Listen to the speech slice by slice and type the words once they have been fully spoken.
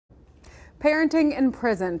Parenting in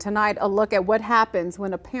prison. Tonight, a look at what happens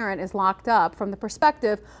when a parent is locked up from the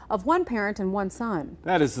perspective of one parent and one son.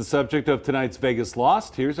 That is the subject of tonight's Vegas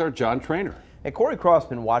Lost. Here's our John Trainer. And Kory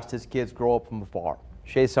Crossman watched his kids grow up from afar.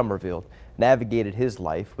 Shea Summerfield navigated his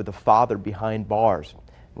life with a father behind bars.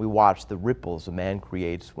 We watched the ripples a man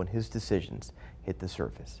creates when his decisions hit the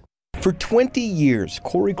surface. For 20 years,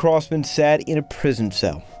 Kory Crossman sat in a prison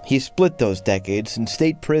cell. He split those decades in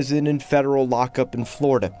state prison and federal lockup in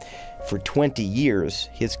Florida. For 20 years,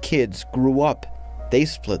 his kids grew up. They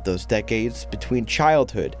split those decades between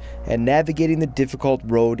childhood and navigating the difficult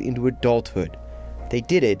road into adulthood. They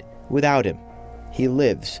did it without him. He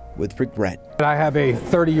lives with regret. I have a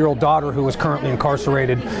 30-year-old daughter who is currently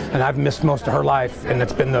incarcerated, and I've missed most of her life, and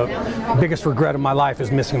it's been the biggest regret of my life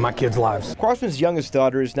is missing my kids' lives. Crossman's youngest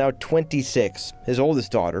daughter is now 26. His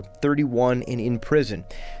oldest daughter, 31 and in prison.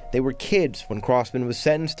 They were kids when Crossman was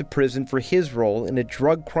sentenced to prison for his role in a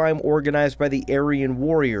drug crime organized by the Aryan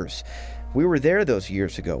Warriors. We were there those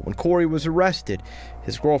years ago when Kory was arrested.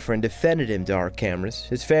 His girlfriend defended him to our cameras.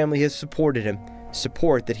 His family has supported him.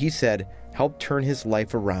 Support that he said helped turn his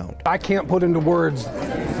life around. I can't put into words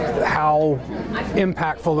how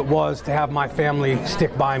impactful it was to have my family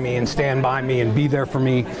stick by me and stand by me and be there for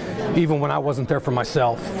me even when I wasn't there for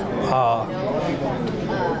myself.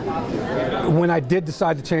 When I did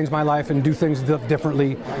decide to change my life and do things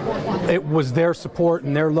differently, it was their support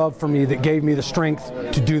and their love for me that gave me the strength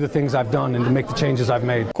to do the things I've done and to make the changes I've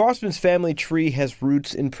made. Crossman's family tree has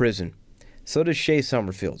roots in prison. So does Shea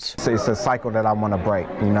Summerfield's. It's a cycle that I want to break,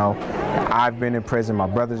 you know. I've been in prison, my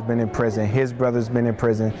brother's been in prison, his brother's been in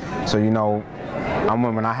prison. So, you know,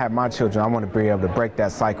 when I have my children, I want to be able to break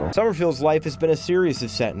that cycle. Summerfield's life has been a series of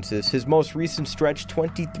sentences. His most recent stretch,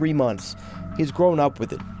 23 months. He's grown up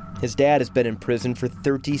with it. His dad has been in prison for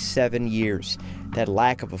 37 years. That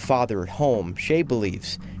lack of a father at home, Shea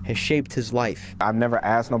believes, has shaped his life. I've never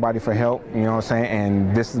asked nobody for help, you know what I'm saying?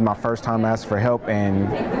 And this is my first time asking for help,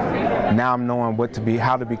 and now I'm knowing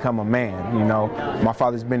how to become a man, you know. My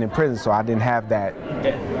father's been in prison, so I didn't have that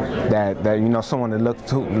you know, someone to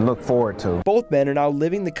look forward to. Both men are now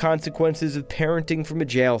living the consequences of parenting from a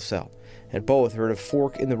jail cell, and both are at a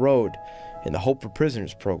fork in the road in the Hope for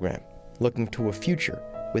Prisoners program, looking to a future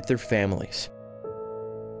with their families.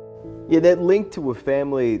 Yeah, that link to a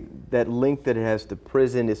family, that link that it has to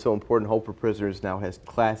prison is so important. Hope for Prisoners now has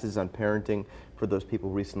classes on parenting for those people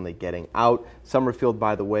recently getting out. Summerfield,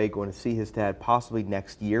 by the way, going to see his dad possibly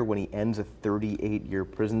next year when he ends a 38-year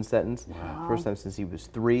prison sentence. Wow. First time since he was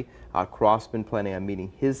 3. Crossman planning on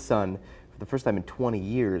meeting his son for the first time in 20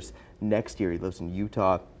 years next year. He lives in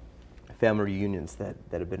Utah. Family reunions that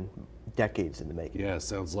have been decades in the making. Yeah,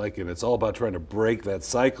 sounds like it. It's all about trying to break that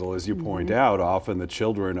cycle, as you point out. Often the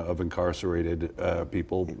children of incarcerated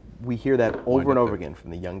people. We hear that over and over again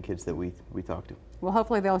from the young kids that we talk to. Well,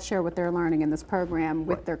 hopefully they'll share what they're learning in this program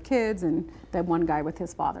with their kids and that one guy with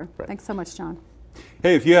his father. Thanks so much, John.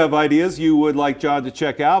 Hey, if you have ideas you would like John to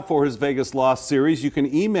check out for his Vegas Lost series, you can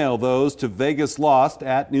email those to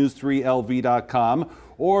vegaslost@news3lv.com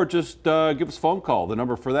or just give us a phone call. The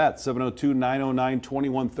number for that,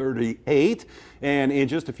 702-909-2138. And in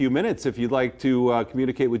just a few minutes, if you'd like to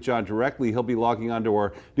communicate with John directly, he'll be logging onto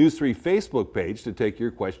our News 3 Facebook page to take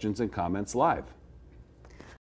your questions and comments live.